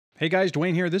Hey guys,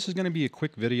 Dwayne here. This is going to be a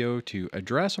quick video to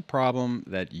address a problem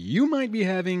that you might be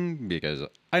having because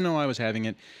I know I was having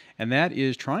it, and that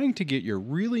is trying to get your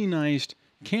really nice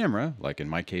camera, like in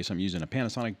my case I'm using a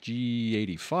Panasonic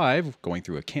G85 going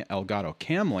through a Elgato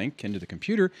Cam Link into the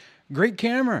computer. Great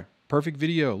camera, perfect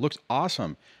video, looks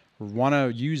awesome. Want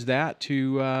to use that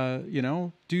to,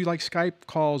 do like Skype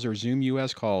calls or Zoom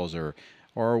US calls or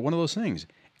one of those things.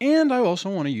 And I also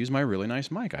want to use my really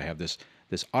nice mic. I have this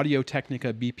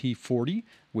Audio-Technica BP40,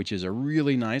 which is a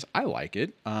really nice, I like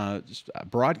it,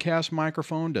 broadcast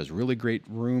microphone, does really great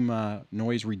room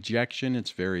noise rejection. It's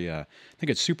very, I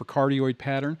think it's super cardioid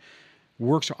pattern,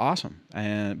 works awesome.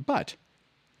 But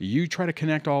you try to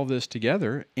connect all this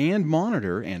together and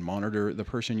monitor the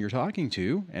person you're talking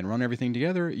to and run everything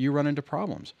together, you run into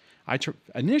problems.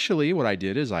 Initially, what I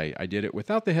did is I did it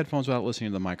without the headphones, without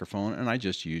listening to the microphone, and I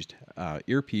just used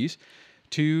earpiece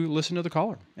to listen to the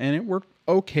caller. And it worked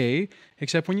okay,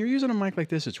 except when you're using a mic like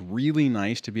this, it's really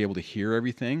nice to be able to hear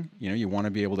everything. You know, you want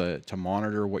to be able to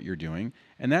monitor what you're doing.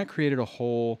 And that created a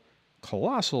whole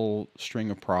colossal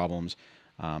string of problems.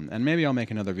 And maybe I'll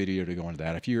make another video to go into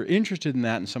that. If you're interested in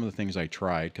that and some of the things I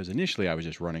tried, because initially I was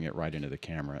just running it right into the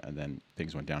camera and then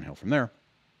things went downhill from there.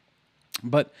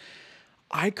 But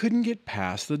I couldn't get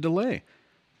past the delay.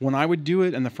 When I would do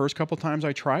it, and the first couple times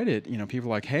I tried it, people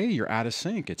were like, hey, you're out of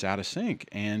sync. It's out of sync.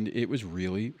 And it was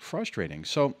really frustrating.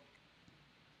 So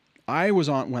I went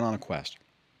on a quest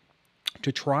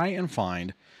to try and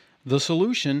find the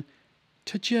solution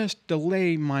to just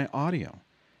delay my audio.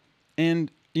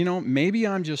 And, maybe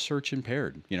I'm just search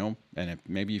impaired, and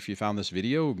maybe if you found this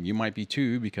video, you might be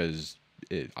too, because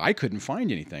I couldn't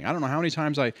find anything. I don't know how many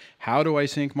times how do I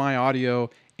sync my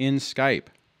audio in Skype?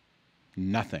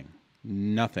 Nothing.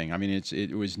 I mean,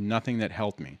 it was nothing that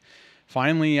helped me.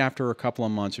 Finally, after a couple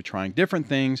of months of trying different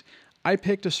things, I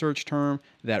picked a search term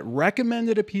that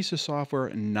recommended a piece of software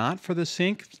not for the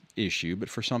sync issue, but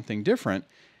for something different.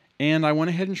 And I went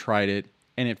ahead and tried it,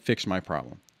 and it fixed my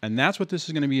problem. And that's what this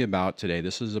is going to be about today.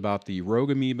 This is about the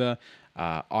Rogue Amoeba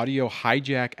audio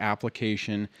hijack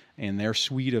application and their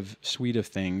suite of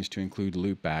things, to include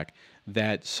Loopback,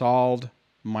 that solved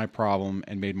my problem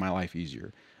and made my life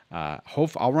easier.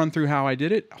 I'll run through how I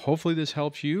did it. Hopefully this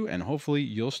helps you, and hopefully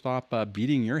you'll stop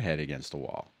beating your head against the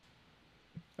wall.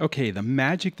 Okay, the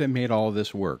magic that made all of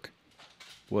this work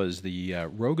was the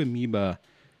Rogue Amoeba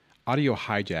audio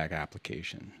hijack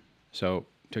application. So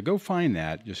to go find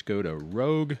that, just go to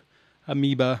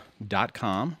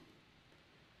rogueamoeba.com.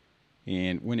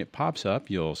 And when it pops up,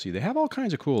 you'll see they have all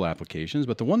kinds of cool applications,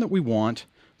 but the one that we want,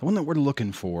 the one that we're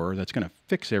looking for, that's going to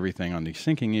fix everything on these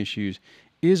syncing issues,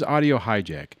 is Audio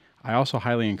Hijack. I also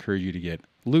highly encourage you to get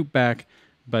Loopback,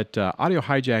 but Audio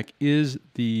Hijack is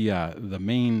the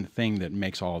main thing that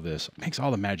makes all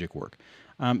the magic work.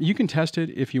 You can test it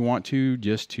if you want to,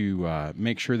 just to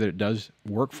make sure that it does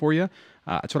work for you.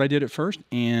 That's what I did at first,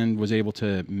 and was able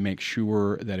to make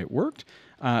sure that it worked.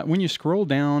 When you scroll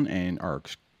down or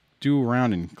do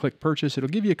around and click purchase, it'll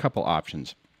give you a couple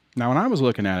options. Now, when I was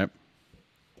looking at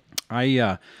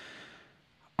it,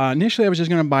 initially I was just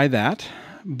going to buy that,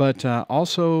 but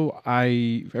also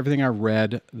everything I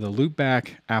read, the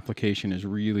Loopback application is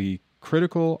really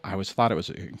critical. I thought it was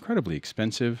incredibly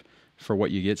expensive for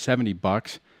what you get,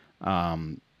 $70.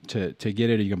 To get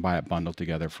it, you can buy it bundled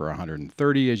together for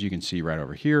 $130, as you can see right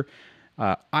over here.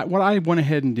 What I went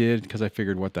ahead and did, because I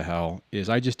figured what the hell, is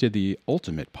I just did the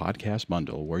ultimate podcast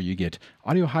bundle, where you get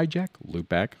Audio Hijack,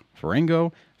 Loopback,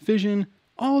 Farango, Fission,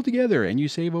 all together, and you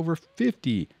save over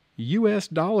 $50 US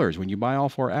when you buy all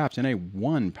 4 apps in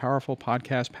one powerful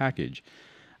podcast package.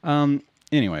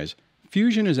 Anyways,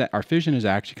 Fission is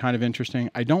actually kind of interesting.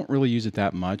 I don't really use it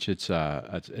that much. It's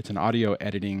an audio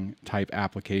editing type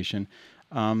application.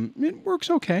 It works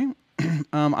okay.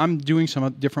 I'm doing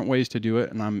some different ways to do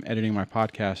it, and I'm editing my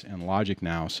podcast in Logic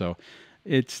now, so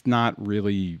it's not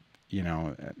really,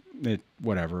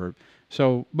 whatever.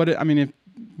 So, but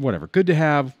whatever. Good to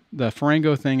have. The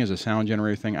Farango thing is a sound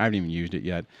generator thing. I haven't even used it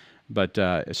yet. But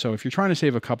so if you're trying to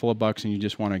save a couple of bucks and you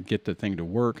just want to get the thing to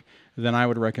work, then I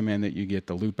would recommend that you get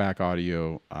the Loopback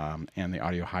Audio and the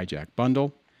Audio Hijack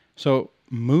bundle. So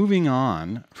moving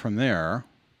on from there,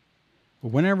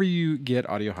 whenever you get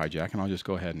Audio Hijack, and I'll just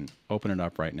go ahead and open it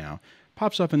up right now,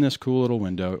 pops up in this cool little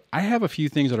window. I have a few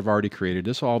things that I've already created.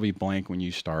 This will all be blank when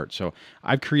you start. So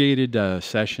I've created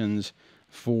sessions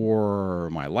for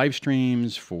my live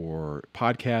streams, for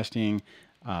podcasting.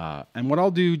 And what I'll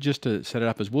do just to set it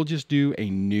up is we'll just do a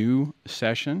new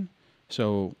session.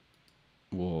 So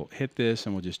we'll hit this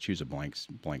and we'll just choose a blank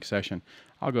session.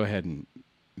 I'll go ahead and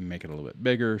make it a little bit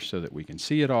bigger so that we can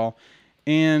see it all.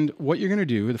 And what you're going to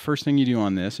do, the first thing you do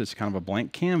on this, it's kind of a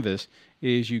blank canvas,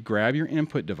 is you grab your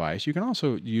input device. You can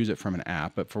also use it from an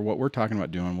app, but for what we're talking about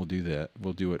doing,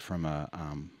 we'll do it from a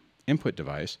input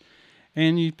device.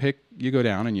 And you go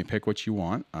down and you pick what you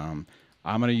want. I'm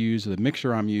going to use the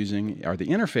mixer I'm using, or the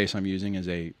interface I'm using is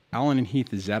a Allen & Heath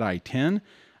ZI-10.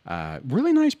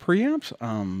 Really nice preamps,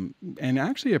 and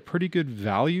actually a pretty good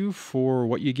value for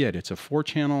what you get. It's a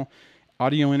 4-channel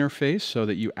audio interface so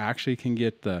that you actually can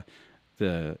get the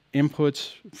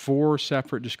inputs, 4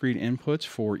 separate discrete inputs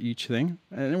for each thing.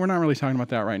 And we're not really talking about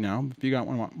that right now. If you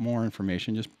want more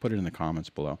information, just put it in the comments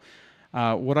below.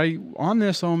 On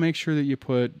this, I'll make sure that you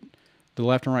put the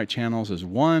left and right channels as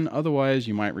 1. Otherwise,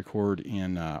 you might record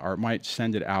in, or it might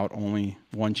send it out only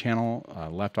 1 channel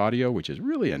left audio, which is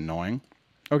really annoying.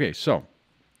 Okay, so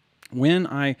when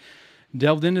I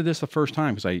delved into this the first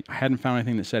time, because I hadn't found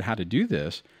anything that said how to do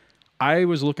this, I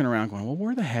was looking around going, well,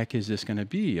 where the heck is this going to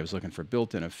be? I was looking for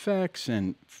built-in effects,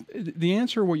 and the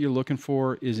answer, what you're looking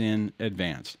for, is in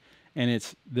advanced. And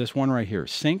it's this one right here,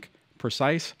 Sync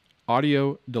Precise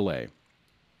Audio Delay.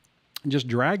 Just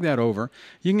drag that over.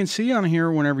 You can see on here,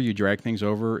 whenever you drag things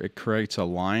over, it creates a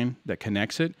line that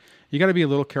connects it. You got to be a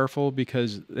little careful,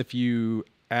 because if you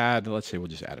add, let's say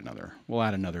we'll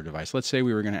add another device. Let's say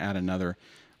we were going to add another,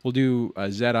 we'll do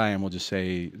a ZI and we'll just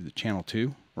say the channel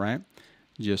 2, right?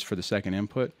 Just for the second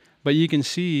input. But you can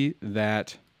see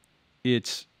that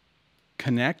it's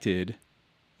connected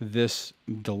this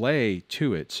delay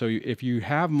to it. So if you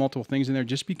have multiple things in there,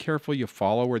 just be careful you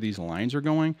follow where these lines are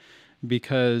going,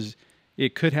 because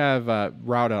it could have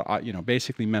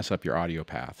basically mess up your audio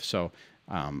path. So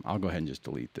I'll go ahead and just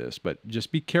delete this, but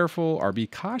just be careful or be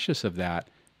cautious of that.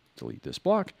 Delete this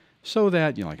block so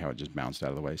that, like how it just bounced out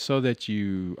of the way, so that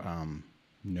you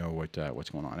know what's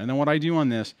going on. And then what I do on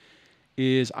this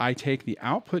is I take the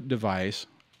output device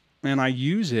and I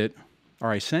use it,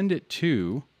 or I send it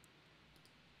to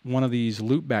one of these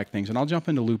Loopback things. And I'll jump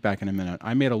into Loopback in a minute.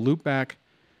 I made a Loopback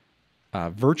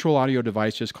virtual audio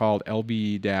device just called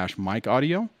LB-Mic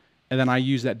Audio. And then I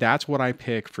use that. That's what I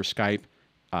pick for Skype,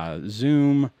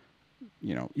 Zoom,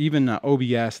 even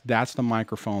OBS. That's the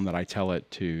microphone that I tell it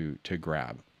to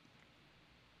grab.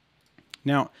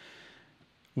 Now,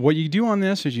 what you do on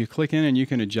this is you click in and you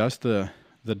can adjust the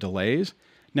delays.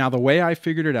 Now, the way I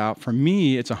figured it out, for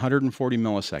me, it's 140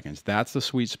 milliseconds. That's the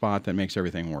sweet spot that makes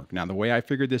everything work. Now, the way I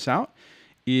figured this out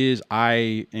is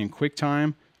in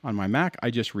QuickTime on my Mac,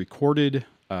 I just recorded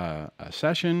a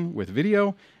session with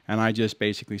video, and I just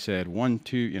basically said 1,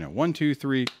 2, 1, 2,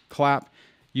 3, clap,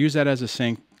 use that as a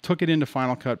sync, took it into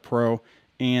Final Cut Pro,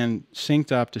 and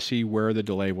synced up to see where the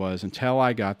delay was until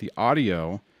I got the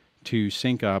audio to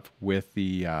sync up with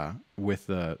the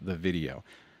video.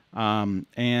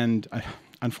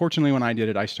 Unfortunately, when I did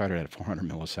it, I started at 400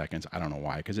 milliseconds. I don't know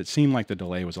why, because it seemed like the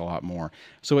delay was a lot more.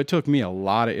 So it took me a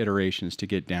lot of iterations to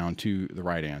get down to the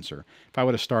right answer. If I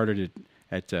would have started it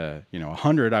at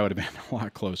 100, I would have been a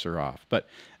lot closer off. But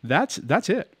that's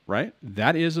it, right?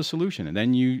 That is a solution. And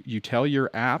then you tell your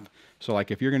app. So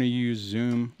like if you're going to use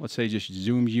Zoom, let's say just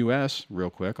Zoom US real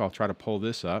quick. I'll try to pull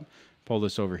this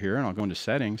over here, and I'll go into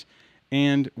settings.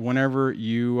 And whenever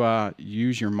you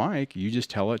use your mic, you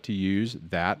just tell it to use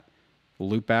that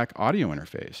Loopback audio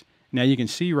interface. Now you can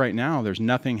see right now there's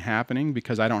nothing happening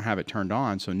because I don't have it turned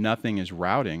on, so nothing is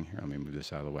routing. Here, let me move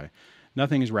this out of the way.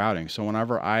 Nothing is routing. So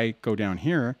whenever I go down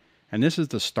here, and this is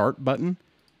the start button,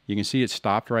 you can see it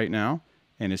stopped right now,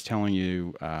 and it's telling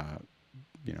you,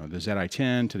 the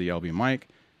ZI-10 to the LB mic.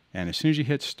 And as soon as you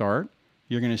hit start,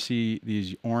 you're going to see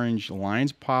these orange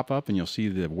lines pop up, and you'll see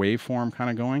the waveform kind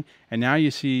of going. And now you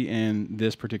see in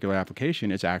this particular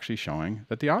application, it's actually showing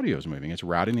that the audio is moving. It's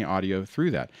routing the audio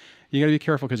through that. You got to be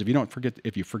careful, because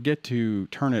if you forget to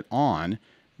turn it on,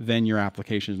 then your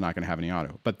application is not going to have any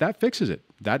audio. But that fixes it.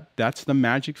 That's the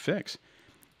magic fix.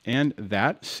 And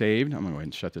that saved, I'm going to go ahead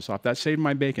and shut this off. That saved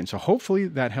my bacon. So hopefully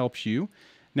that helps you.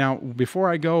 Now, before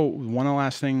I go, one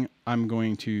last thing I'm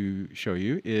going to show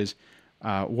you is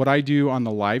what I do on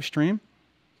the live stream.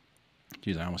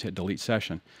 Geez, I almost hit delete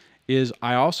session. Is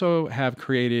I also have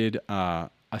created a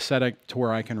setup to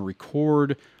where I can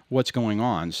record what's going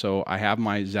on. So I have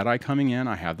my ZI coming in.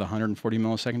 I have the 140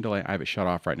 millisecond delay. I have it shut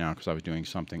off right now because I was doing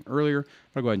something earlier.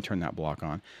 I'll go ahead and turn that block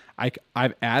on.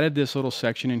 I've added this little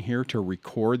section in here to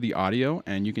record the audio,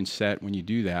 and you can set, when you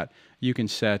do that, you can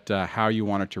set how you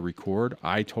want it to record.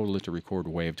 I told it to record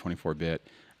wave 24-bit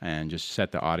and just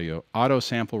set the auto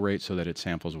sample rate so that it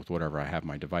samples with whatever I have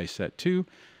my device set to.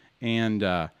 And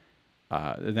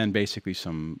then basically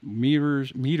some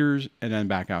meters, and then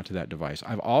back out to that device.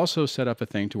 I've also set up a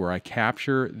thing to where I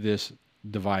capture this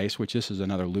device, which this is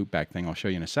another loopback thing I'll show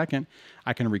you in a second.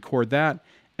 I can record that.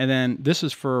 And then this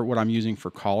is for what I'm using for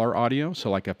caller audio.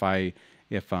 So like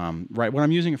what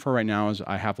I'm using it for right now is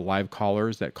I have live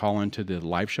callers that call into the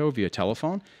live show via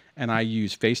telephone, and I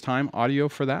use FaceTime audio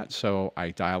for that. So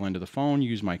I dial into the phone,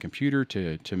 use my computer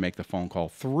to make the phone call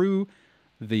through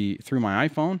my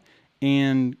iPhone,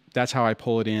 and that's how I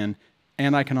pull it in.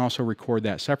 And I can also record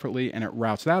that separately, and it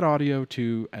routes that audio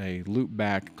to a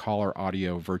loopback caller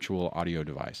audio virtual audio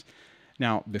device.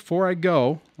 Now, before I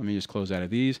go, let me just close out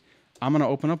of these. I'm going to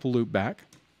open up Loopback.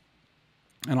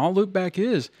 And all Loopback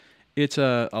is, it's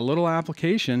a little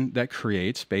application that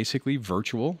creates basically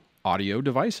virtual audio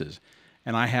devices.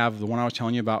 And I have the one I was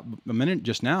telling you about a minute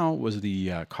just now was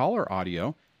the caller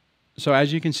audio. So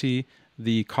as you can see,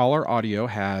 the caller audio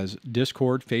has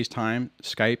Discord, FaceTime,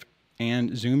 Skype,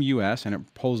 and Zoom US, and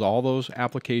it pulls all those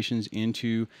applications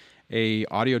into a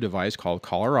audio device called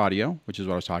Caller Audio, which is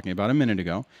what I was talking about a minute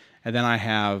ago. And then I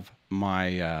have my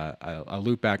a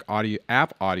Loopback audio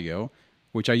app audio,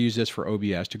 which I use this for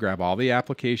OBS to grab all the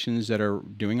applications that are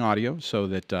doing audio, so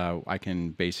that I can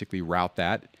basically route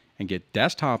that and get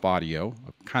desktop audio,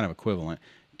 kind of equivalent,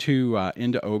 to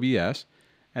into OBS.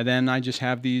 And then I just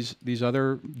have these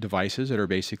other devices that are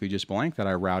basically just blank that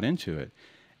I route into it.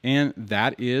 And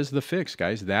that is the fix,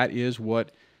 guys. That is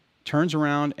what turns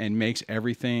around and makes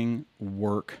everything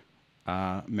work.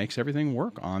 Makes everything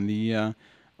work on the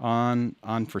on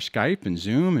for Skype and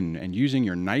Zoom, and using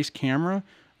your nice camera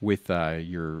with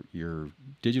your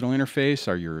digital interface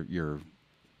or your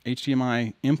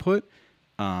HDMI input.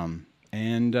 Like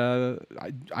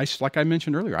I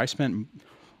mentioned earlier, I spent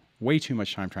way too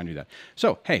much time trying to do that.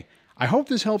 So hey, I hope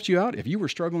this helps you out. If you were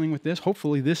struggling with this,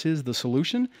 hopefully this is the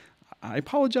solution. I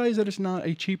apologize that it's not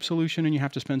a cheap solution and you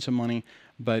have to spend some money,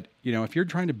 but you know, if you're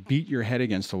trying to beat your head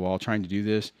against the wall trying to do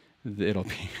this, it'll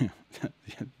be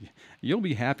you'll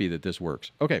be happy that this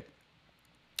works. Okay.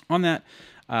 On that,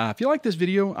 if you like this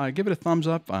video, give it a thumbs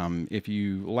up. If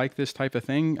you like this type of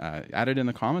thing, add it in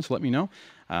the comments. Let me know.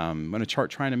 I'm going to start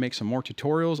trying to make some more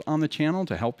tutorials on the channel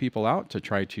to help people out, to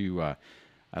try to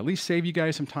at least save you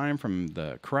guys some time from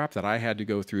the crap that I had to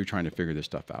go through trying to figure this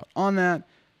stuff out. On that,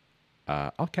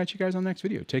 I'll catch you guys on the next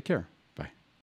video. Take care.